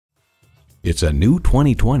It's a new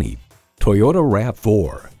 2020 Toyota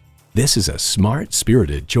RAV4. This is a smart,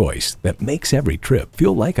 spirited choice that makes every trip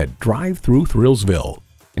feel like a drive through Thrillsville.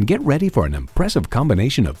 And get ready for an impressive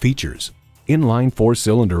combination of features: inline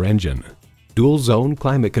 4-cylinder engine, dual zone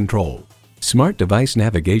climate control, smart device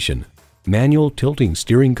navigation, manual tilting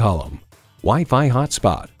steering column, Wi-Fi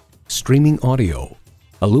hotspot, streaming audio,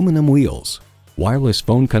 aluminum wheels, wireless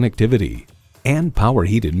phone connectivity, and power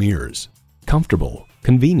heated mirrors. Comfortable,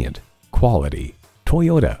 convenient, quality.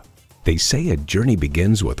 Toyota. They say a journey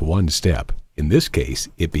begins with one step. In this case,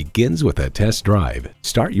 it begins with a test drive.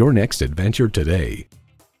 Start your next adventure today.